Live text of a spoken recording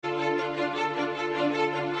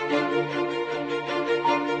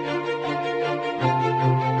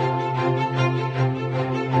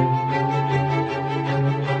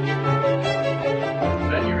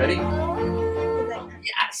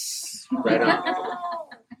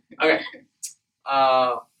Okay.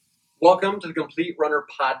 Welcome to the Complete Runner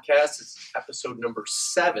Podcast. This is episode number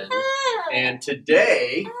 7. And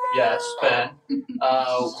today, yes, Ben, we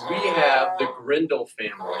have the Grindle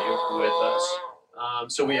family with us.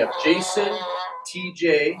 So we have Jason,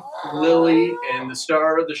 TJ, Lily, and the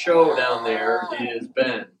star of the show down there is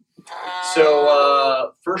Ben.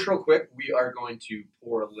 So first, real quick, we are going to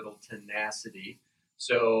pour a little tenacity.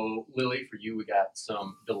 So Lily, for you, we got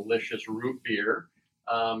some delicious root beer.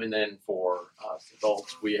 And then for us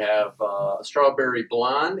adults, we have Strawberry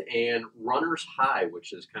Blonde and Runner's High,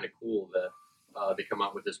 which is kind of cool that they come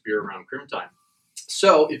out with this beer around Crim time.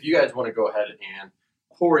 So if you guys want to go ahead and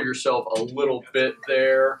pour yourself a little bit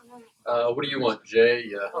there. What do you want,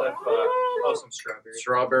 Jay? I'll have some strawberry.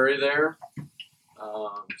 Strawberry there.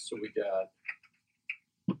 So we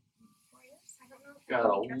got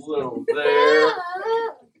a little there.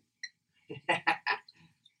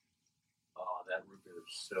 That root beer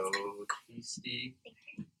is so tasty.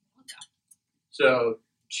 So,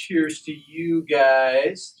 cheers to you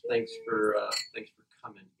guys. Thanks for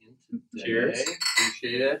coming in today. Cheers.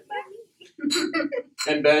 Appreciate it.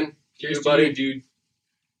 And Ben, Cheers you, to buddy. you, dude.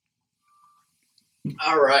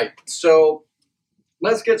 All right. So,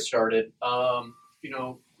 let's get started.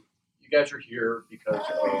 You guys are here because of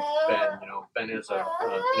Ben. Ben has an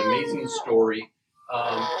amazing story.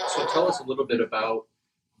 So, tell us a little bit about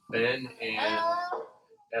Ben and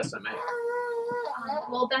SMA.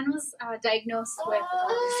 Well, Ben was diagnosed with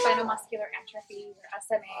spinal muscular atrophy, or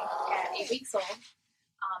SMA, at 8 weeks old.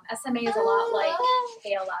 SMA is a lot like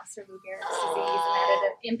ALS or Lou Gehrig's disease in that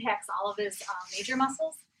it impacts all of his major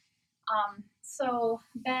muscles. So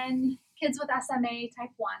kids with SMA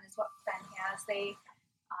type 1 is what Ben has. They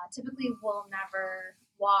typically will never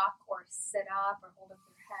walk or sit up or hold up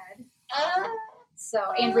their head.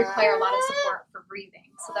 And require a lot of support for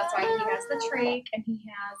breathing. So that's why he has the trach and he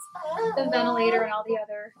has the ventilator and all the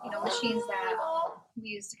other, machines that we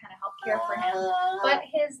use to kind of help care for him. But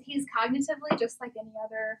he's cognitively just like any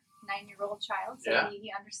other 9-year-old child. So Yeah.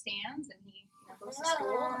 he understands and he goes to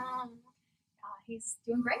school and he's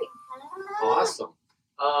doing great. Awesome.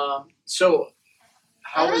 So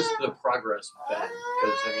how is the progress been?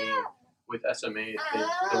 Because with SMA, they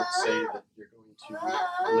don't say that you're going to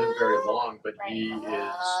live very long, but he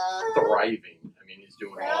is thriving. He's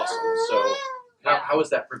doing awesome. So how has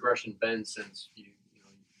that progression been since you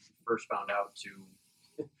first found out to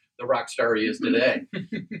the rock star he is today?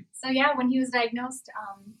 So when he was diagnosed,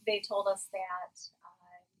 they told us that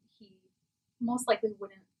he most likely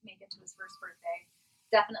wouldn't make it to his first birthday.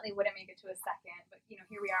 Definitely wouldn't make it to his second. But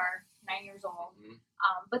here we are, 9 years old. Mm-hmm.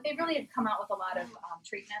 But they really had come out with a lot of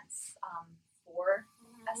treatments for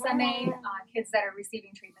SMA. Kids that are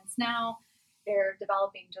receiving treatments now, they're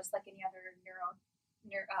developing just like any other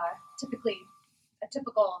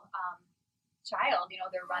typical child.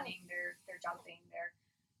 They're running, they're jumping, they're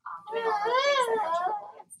doing all the things that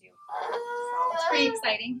typical kids do. So it's pretty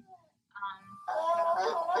exciting.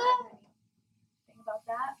 Think about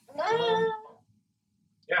that.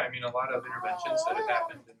 A lot of interventions that have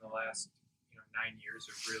happened in the last 9 years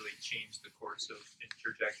have really changed the course and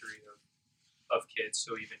trajectory of kids.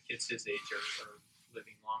 So even kids his age are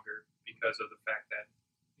living longer because of the fact that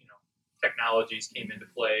technologies came into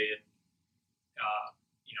play and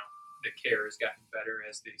the care has gotten better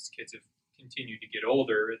as these kids have continued to get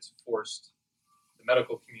older. It's forced the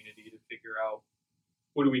medical community to figure out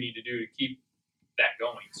what do we need to do to keep that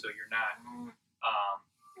going, so you're not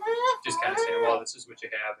just kind of saying, well, this is what you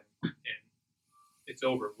have and it's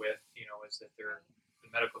over with. Is that the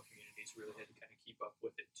medical communities really had to kind of keep up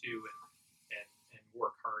with it too and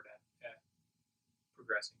work hard at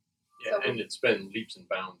progressing. Yeah, and it's been leaps and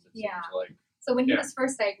bounds, it seems like. So when he was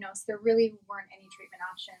first diagnosed, there really weren't any treatment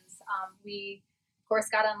options. We, of course,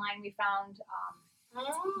 got online. We found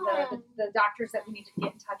the doctors that we needed to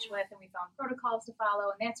get in touch with, and we found protocols to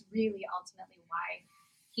follow, and that's really ultimately why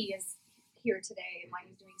he is here today and why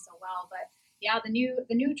he's doing so well. But the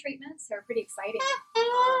new treatments are pretty exciting,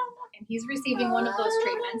 and he's receiving one of those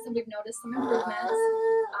treatments, and we've noticed some improvements.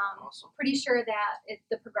 Awesome. Pretty sure that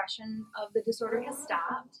the progression of the disorder has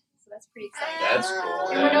stopped. That's pretty exciting. That's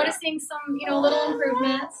cool. And we're noticing some, little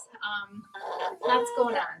improvements. Lots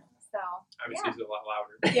going on. So Obviously, he's a lot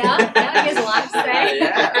louder. Yeah, he has a lot to say.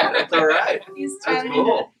 Yeah, that's all right. He's That's chiming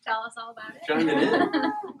cool. in to tell us all about it. Chiming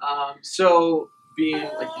in. So being,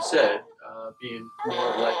 like you said, being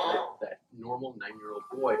more like that normal 9-year-old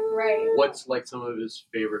boy, Right. what's like some of his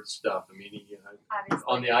favorite stuff? Obviously.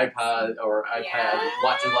 On the iPad,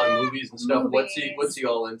 watching a lot of movies and stuff. Movies. What's he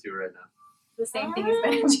all into right now? The same thing he's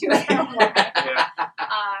been into.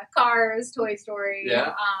 Cars, Toy Story.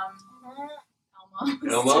 Yeah.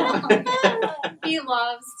 Elmo? So, he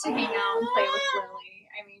loves to hang out and play with Lily.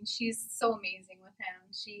 I mean, she's so amazing with him.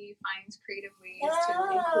 She finds creative ways to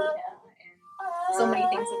include him in so many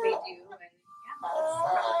things that they do. And yeah, that's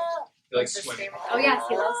probably You like his swimming. favorite. Oh yes,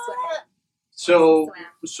 he loves swimming. So,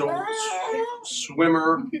 Swim.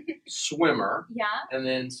 swimmer, Yeah. and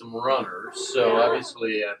then some runners. So Yeah.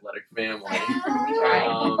 obviously athletic family. We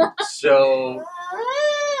try. So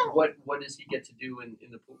what does he get to do in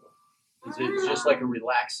the pool? Is it just like a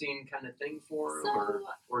relaxing kind of thing for him,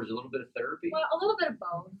 or is it a little bit of therapy? Well, a little bit of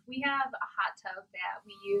both. We have a hot tub that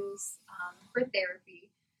we use for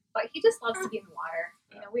therapy, but he just loves to be in the water.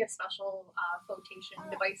 You know, we have special flotation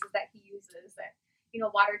devices that he uses that,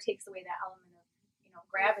 water takes away that element of,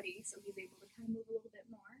 gravity, so he's able to kind of move a little bit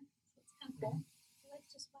more. So it's kind of cool. He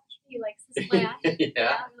likes to splash. He likes to splash.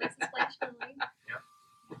 Yeah. He likes to splash Lily. Yeah.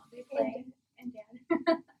 They play. And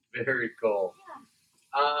Dad. Very cool.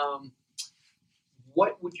 Yeah.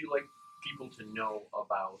 What would you like people to know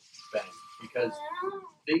about Ben? Because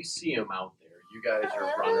they see him out there. You guys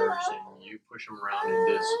are runners, and you push him around in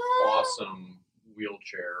this awesome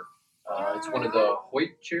wheelchair. It's one of the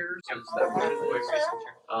Hoyt chairs. Is that what it is?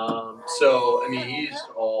 So I mean, he's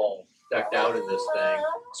all decked out in this thing.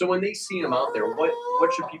 So when they see him out there,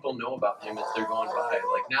 what should people know about him as they're going by?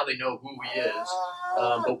 Like now they know who he is,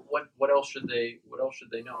 but what else should they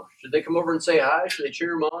know? Should they come over and say hi? Should they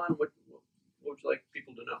cheer him on? What would you like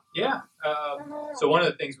people to know? Yeah. So one of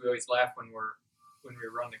the things we always laugh when we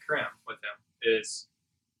run the crim with him is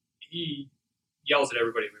he yells at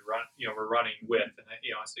everybody we're running with, and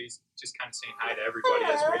so he's just kind of saying hi to everybody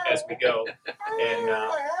as we go, and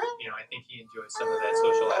I think he enjoys some of that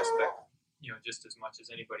social aspect, just as much as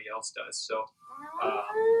anybody else does. So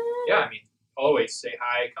I mean, always say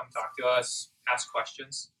hi, come talk to us, ask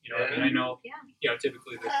questions. I mean, I know,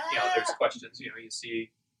 typically there's questions. You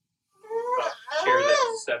see a chair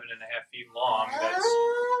that's 7.5 feet long, that's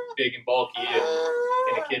big and bulky,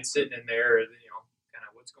 and a kid sitting in there, kind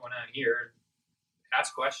of what's going on here, and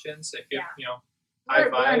ask questions, high We're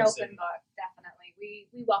an fives. open book, definitely.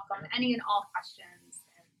 We welcome any and all questions,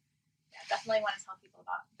 and definitely want to tell people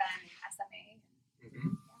about Ben and SMA,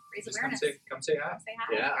 and raise Just awareness. come say hi. Say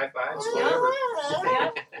hi. Yeah. High fives, Yeah. whatever.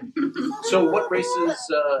 So what races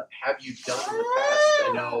have you done in the past?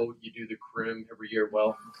 I know you do the Crim every year,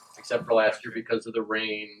 well, except for last year because of the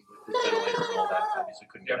rain with the ventilator and all that, obviously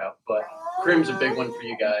couldn't get out. But Crim's a big one for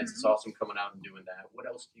you guys. It's awesome coming out and doing that. What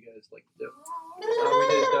else do you guys like to do? We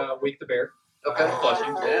did Wake the Bear. Okay.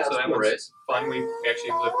 Flushing. Yeah, So that cool was race. fun. We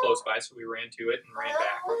actually lived close by, so we ran to it and ran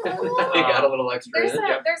back. You got a little extra in.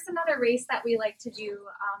 There's another race that we like to do.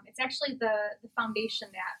 It's actually the foundation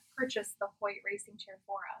that purchased the Hoyt racing chair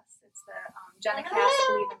for us. It's the Jenna Cass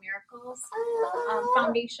Believe in Miracles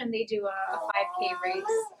Foundation. They do a 5K race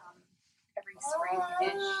every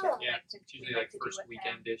spring-ish. that we Yeah, like to- It's we usually like like to do first with them.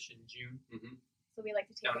 weekend-ish in June. So we like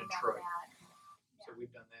to take down them in down Troy. to that. So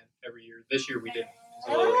we've done that every year. This year we didn't.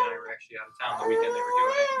 So Lily and I were actually out of town the weekend they were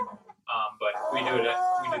doing it. But we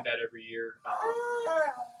did that every year.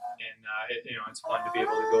 It's fun to be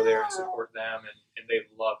able to go there and support them, and they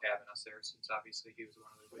love having us there since obviously he was one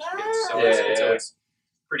of the Wish kids. So it's always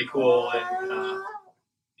pretty cool, and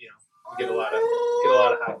we get a lot of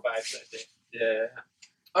high fives that day. Yeah.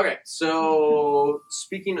 Okay, so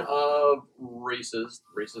speaking of races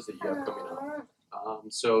that you have coming up.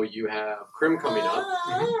 So you have Crim coming up.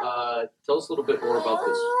 Tell us a little bit more about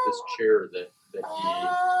this chair that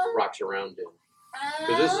he rocks around in.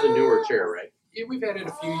 Because this is a newer chair, right? Yeah, we've had it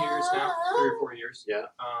a few years now, 3 or 4 years. Yeah.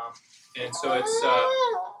 And so it's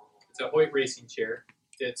a Hoyt racing chair.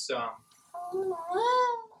 It's kind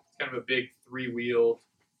of a big 3-wheeled.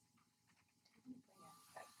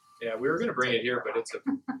 Yeah, we were gonna bring it here, but it's a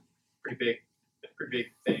pretty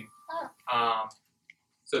big thing.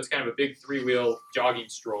 So it's kind of a big 3-wheel jogging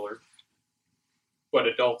stroller, but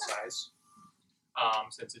adult size,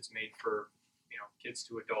 since it's made for kids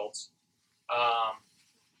to adults.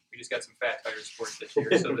 We just got some fat tires for it this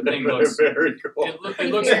year, so the thing looks very cool.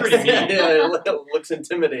 it looks pretty neat. Yeah, it looks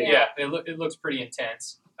intimidating. Yeah, it looks pretty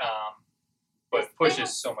intense, but it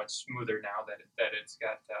pushes so much smoother now that it's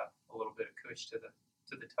got a little bit of cush to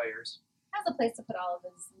the tires. Has a place to put all of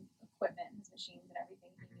his equipment, his machines, and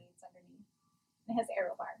everything he needs underneath. And it has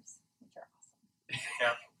aero bars, which are awesome.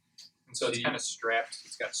 Yeah, and so it's kind of strapped.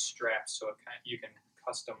 It's got straps, so you can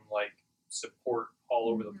custom support all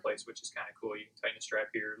over the place, which is kind of cool. You can tighten a strap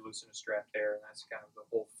here, loosen a strap there, and that's kind of the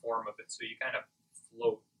whole form of it. So you kind of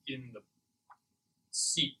float in the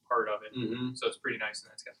seat part of it. So it's pretty nice,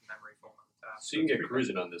 and it's got the memory foam on the top. So you can get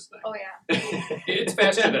cruising on this thing. Oh yeah. It's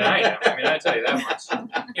faster than I am. I mean, I tell you that much.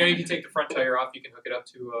 You can take the front tire off. You can hook it up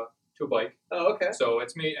to to a bike. Oh, okay. So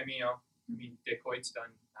it's made. Dick Hoyt's done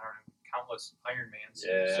countless Ironmans.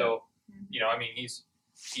 Yeah. So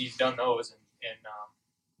he's done those and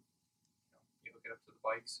you hook it up to the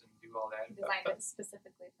bikes and do all that. He designed it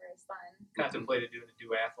specifically for his son. Contemplated doing a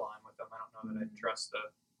duathlon with them. I don't know that I trust the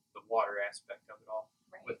water aspect of it all.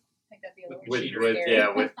 Right. With- I think that'd be a little with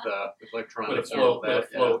scary. with electronics With a and all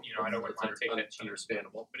float, that. I don't want to take that chance.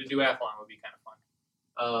 Understandable. But a duathlon would be kind of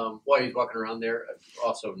fun. While he's walking around there,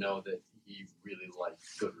 also know that he really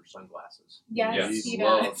likes Goodr sunglasses. Yes, he he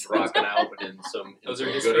loves does. rocking out in some Those are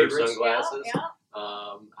his Goodr favorites. sunglasses. Yeah,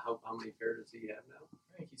 How many pairs does he have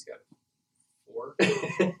I think he's got 4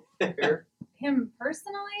 now? pair. Him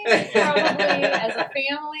personally, probably as a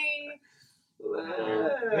family.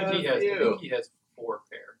 I think he has 4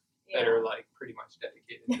 pair that are like pretty much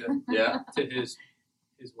dedicated Yeah. to his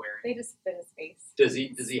wearing. They just fit his face. Does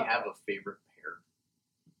he have a favorite pair?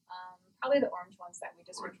 Probably the orange ones that we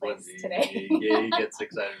just Orange replaced ones, today. he gets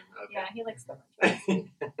excited. Yeah, Okay. he likes the orange ones.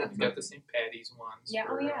 He's got the St. Patty's ones. Yeah,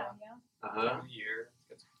 for, oh yeah. Uh-huh. time of the year. He's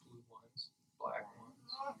got some blue ones, black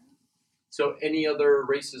ones. So, any other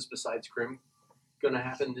races besides Crim going to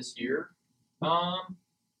happen this year?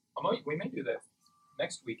 We may do that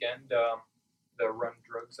next weekend. The Run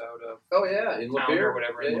Drugs out of Oh yeah, in town Lapeer or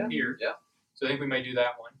whatever in Lapeer. Yeah. So I think we might do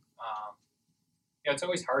that one. It's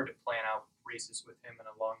always hard to plan out races with him in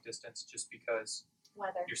a long distance just because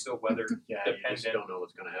Weather. you're so weather Yeah, you just dependent. don't know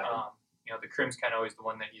what's going to happen. The Crim's kind of always the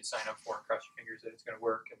one that you sign up for and cross your fingers that it's going to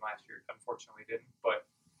work. And last year, it unfortunately, didn't. But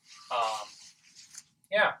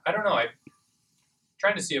I don't know. I'm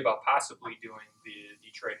trying to see about possibly doing the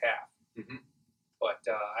Detroit half. Mhm. But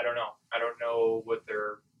I don't know. I don't know what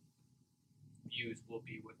their views will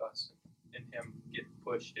be with us and him getting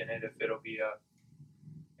pushed in it. If it'll be I'm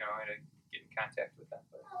gonna get in contact with them.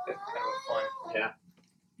 But that's kind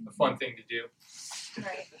of a fun thing to do.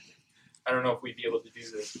 Right. I don't know if we'd be able to do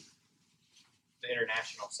the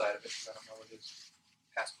international side of it because I don't know what his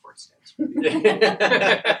passport stands for. You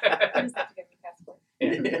just have to get your passport.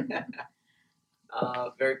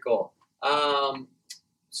 Very cool.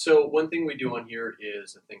 So one thing we do on here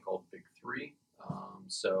is a thing called Big Three.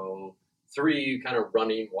 So 3 kind of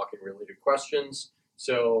running, walking related questions.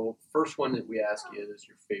 So first one that we ask is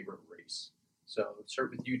your favorite race. So let's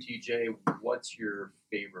start with you, TJ. What's your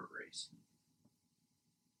favorite race?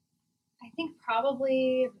 I think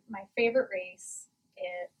probably my favorite race,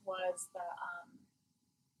 it was the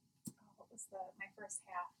my first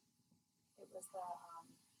half. It was the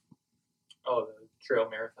The trail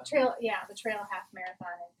marathon. the trail half marathon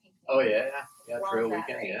in Pinckney. Oh yeah, Love trail that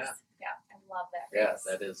weekend, race. yeah. I love that Yeah, race.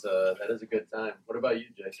 that is a good time. What about you,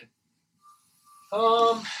 Jason?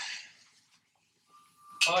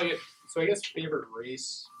 So I guess favorite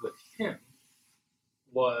race with him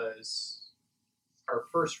was our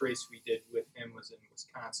first race we did with him was in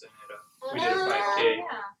Wisconsin we did a 5K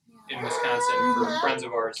in Wisconsin for friends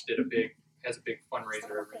of ours has a big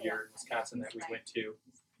fundraiser every year in Wisconsin that we went to,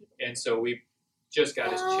 and so we just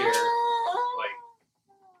got his chair like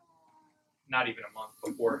not even a month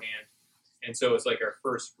beforehand, and so it's like our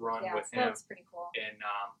first run with so him, that was pretty cool. and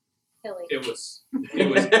Hilly. it was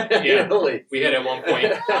yeah. Really? We had at one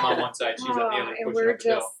point I'm on one side, she's on the other, and pushing we're up the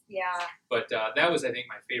hill. just But that was, I think,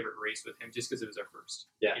 my favorite race with him, just because it was our first.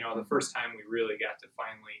 Yeah. The first time we really got to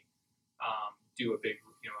finally do a big,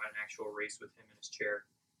 an actual race with him in his chair.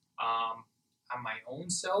 On my own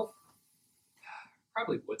self,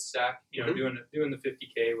 probably Woodstock. Doing the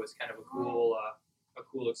 50K was kind of a cool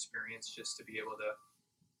experience, just to be able to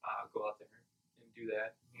go out there and do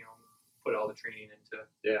that. Put all the training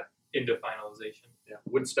into finalization. Yeah,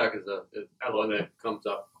 Woodstock is I love one it. that comes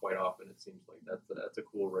up quite often. It seems like that's a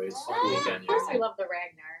cool race, Of cool venue. course, I love the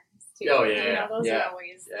Ragnars too. Oh, yeah, those yeah, are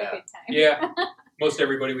always a good time. Yeah. Most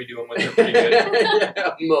everybody we do them with are pretty good.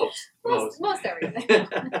 Yeah, most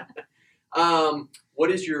everything.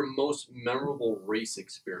 What is your most memorable race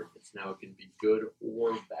experience? Now it can be good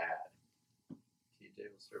or bad. TJ,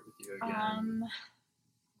 we'll start with you again.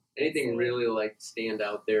 Anything really like stand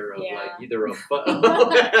out there of like either a fun?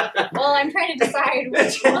 Well, I'm trying to decide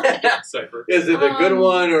which one. Cypher. Is it a good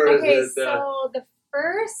one or okay, is it? So the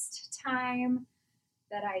first time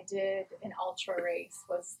that I did an ultra race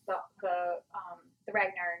was the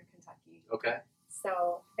Ragnar in Kentucky. Okay.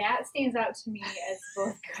 So that stands out to me as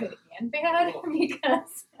both good and bad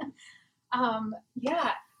because,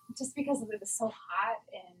 just because it was so hot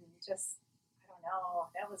and just I don't know,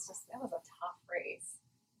 that was a tough race.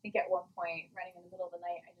 I think at one point, running in the middle of the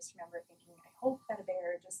night, I just remember thinking, I hope that a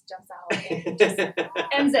bear just jumps out and just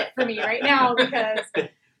ends it for me right now because, that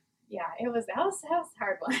was a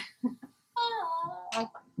hard one.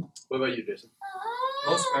 What about you, Jason?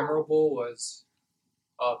 Most memorable was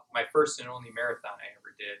my first and only marathon I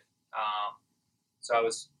ever did. So I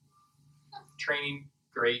was training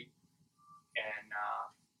great, and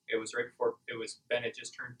it was right before Ben had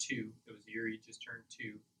just turned 2. It was the year he just turned 2,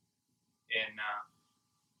 and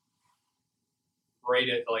right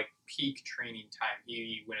at like peak training time,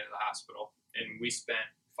 he went into the hospital, and we spent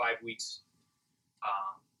 5 weeks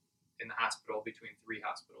in the hospital between 3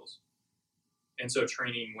 hospitals, and so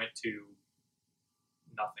training went to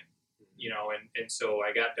nothing, and so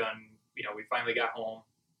I got done. We finally got home,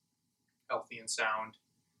 healthy and sound,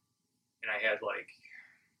 and I had like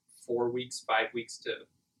 5 weeks to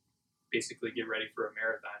basically get ready for a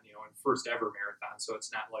marathon, and first ever marathon. So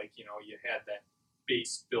it's not like, you had that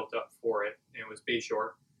base built up for it. And it was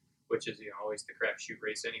Bayshore, which is, always the crapshoot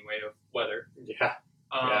race anyway of weather. Yeah.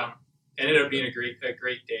 Ended up being a great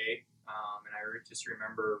day. And I just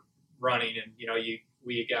remember running, and,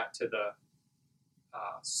 we got to the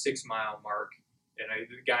 6 mile mark, and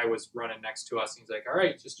the guy was running next to us, and he's like, all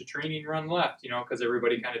right, just a training run left, because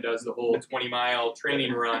everybody kind of does the whole 20-mile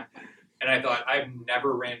training run. And I thought, I've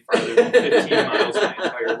never ran farther than 15 miles my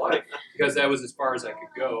entire life, because that was as far as I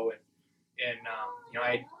could go. And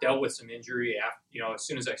I dealt with some injury after, as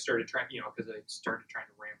soon as I started trying, because I started trying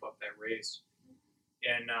to ramp up that race.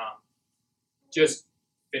 And just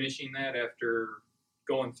finishing that after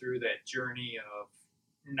going through that journey of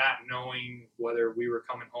not knowing whether we were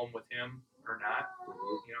coming home with him or not,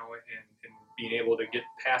 and being able to get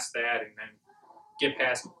past that, and then get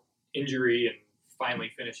past injury and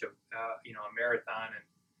finally finish a marathon, and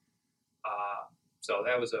so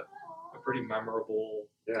that was a pretty memorable,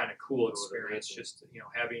 kind of cool experience. Just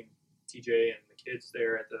having TJ and the kids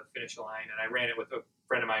there at the finish line, and I ran it with a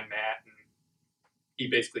friend of mine, Matt, and he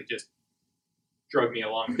basically just drug me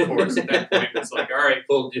along the course. At that point, it's like, all right,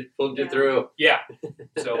 pulled you through. Yeah.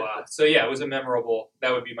 So yeah, it was a memorable.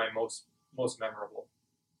 That would be my most memorable.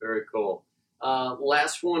 Very cool.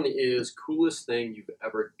 Last one is coolest thing you've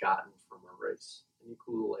ever gotten from a race. Any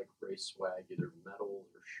cool race swag, either medals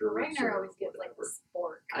or shirts Ragnar or always gives whatever. the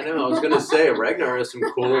sport. I know. I was gonna say Ragnar has some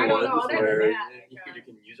cool I don't know, ones other than where that, you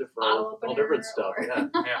can use it for bottle all opener different stuff. or- Yeah.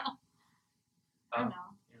 Yeah. I don't know.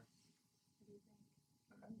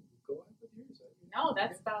 No,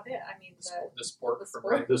 that's about it. I mean, The sport the from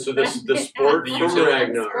sport. Ragnar. The sport The from utility.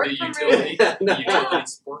 Ragnar. Sport The from utility. No. The utility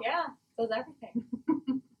sport. Yeah, does everything.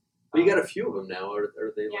 Well, you got a few of them now. Are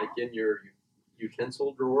they Yeah. like in your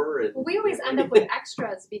utensil drawer? And Well, we always end up with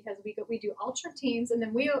extras because we do ultra teams, and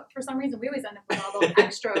then for some reason we always end up with all those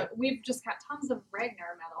extra. We've just got tons of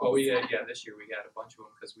Ragnar medals. Well, this year we got a bunch of them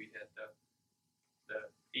because we had the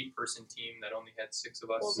 8-person team that only had 6 of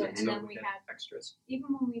us, Well, and and so then we we had had- extras.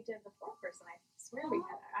 Even when we did the 4-person, I swear we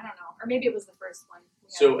had. I don't know, or maybe it was the first one. We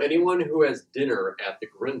had- So anyone who has dinner at the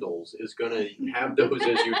Grindles is going to have those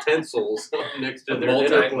as utensils next to their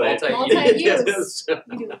dinner plate. Multi-use. Yes. you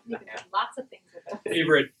can do lots of things with it.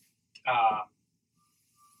 Favorite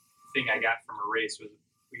thing I got from a race was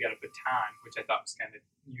we got a baton, which I thought was kind of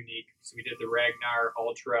unique. So we did the Ragnar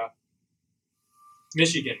Ultra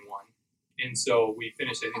Michigan one, and so we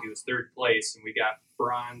finished. I think it was 3rd place, and we got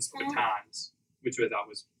bronze batons, which I thought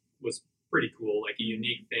was pretty cool, like a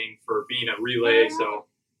unique thing for being a relay. So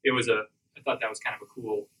it was I thought that was kind of a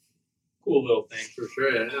cool little thing. For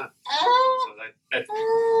sure, yeah. So that's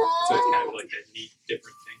so it's kind of like a neat,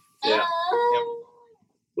 different thing. Yeah. Yep.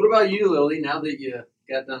 What about you, Lily, now that you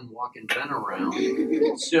got done walking Ben around?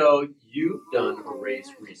 So you've done a race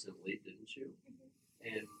recently, didn't you?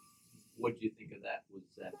 And what did you think of that? Was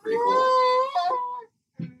that pretty cool?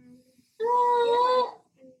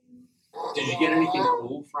 Did you get anything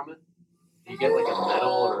cool from it? Did you get like a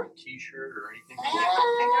medal or a t-shirt or anything cool?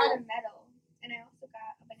 I got a medal, and I also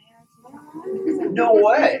got a banana sometimes. No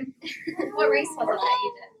way! What race was it that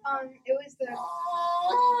you did? It was the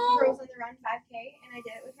Girls on the Run 5K, and I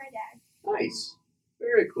did it with my dad. Nice.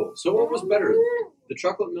 Very cool. So what was better? The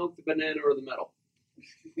chocolate milk, the banana, or the medal?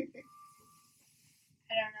 I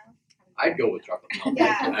don't know. I'd go with chocolate milk.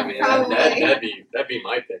 Yeah, I mean, probably. that'd be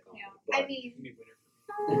my pick on Yeah. I it. mean, Give me winner.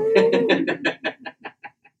 But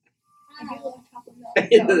I do love chocolate milk.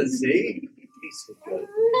 So. see, tastes so good.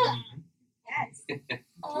 Yes.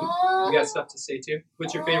 You got stuff to say too?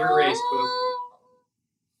 What's your favorite race, Boo?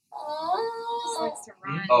 Just likes to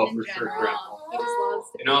run. Oh, in for sure, general. correct. He just loves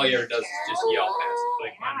to. And be all he in ever does is nature. just yell fast,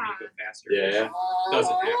 like, "Mom, you go faster." Yeah.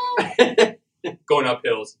 Doesn't happen. Going up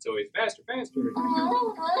hills, it's always faster. Gotta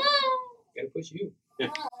push you.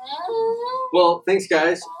 Well, thanks,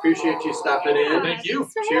 guys. Appreciate you stopping in. Thank you.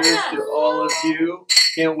 Thanks for Cheers having to us. all of you.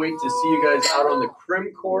 Can't wait to see you guys out on the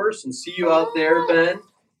Crim course and see you out there, Ben.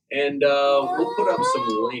 And we'll put up some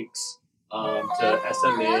links to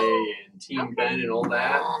SMA and Team Ben and all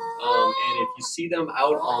that. And if you see them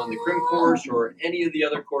out on the Crim course or any of the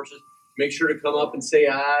other courses, make sure to come up and say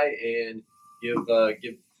hi and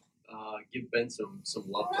give Ben some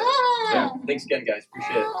love there. Yeah. Thanks again, guys.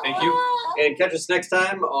 Appreciate it. Thank you. And catch us next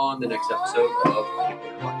time on the next episode of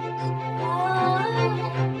Nuclear Podcast.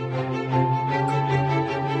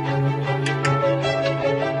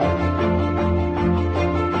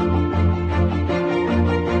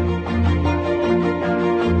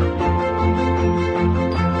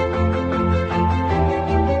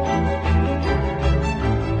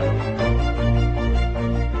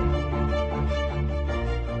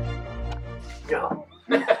 No.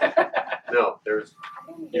 No, there's.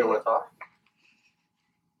 You don't want to talk?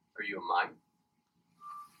 Are you a mime?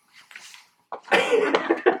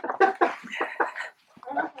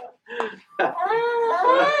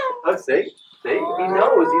 Oh, see? He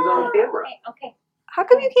knows he's on camera. Okay. How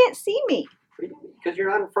come you can't see me? Because you're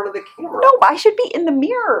not in front of the camera. No, I should be in the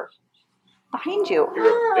mirror behind you.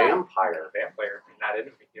 You're a vampire. Vampire, not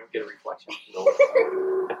enemy. You don't get a reflection. No.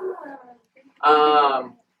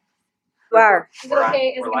 You are. Is it We're on. okay?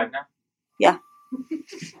 Is We're it live now.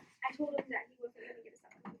 I told him that he wasn't going to get a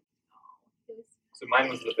second. So mine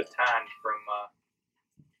was the baton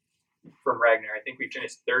from Ragnar. I think we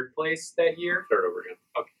finished 3rd place that year. Start over again.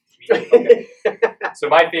 Okay. So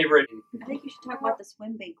my favorite. I think you should talk about the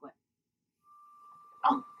swim banquet.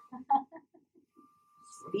 Oh.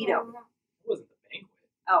 Speedo. It wasn't the banquet.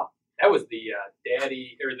 Oh. That was the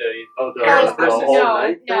daddy or the The parents the versus whole no,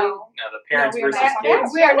 night thing? no. the parents No, we are versus not-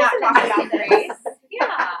 kids. We are not talking about this. Grace.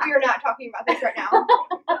 Yeah. We are not talking about this right now.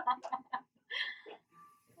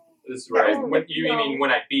 This is where I, when, you mean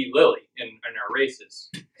when I beat Lily in our races.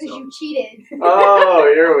 Because So. you cheated. Oh,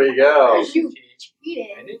 here we go. You I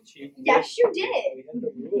cheated. didn't cheat. Yes, you did. We had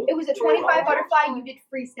the rules. It was a 25 butterfly. You did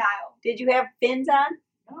freestyle. Did you have fins on?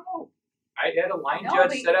 No. I had a line No,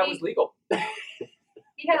 judge we- said I we- was legal.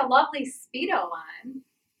 He had a lovely Speedo on.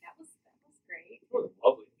 That was great. It wasn't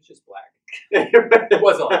lovely. It was just black. It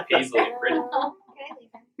wasn't like paisley and pretty. Can I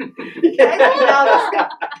leave him? Can I leave now? This is good.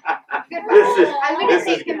 This is I'm gonna this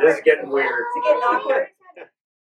is take him this is first. getting weird. It's getting awkward.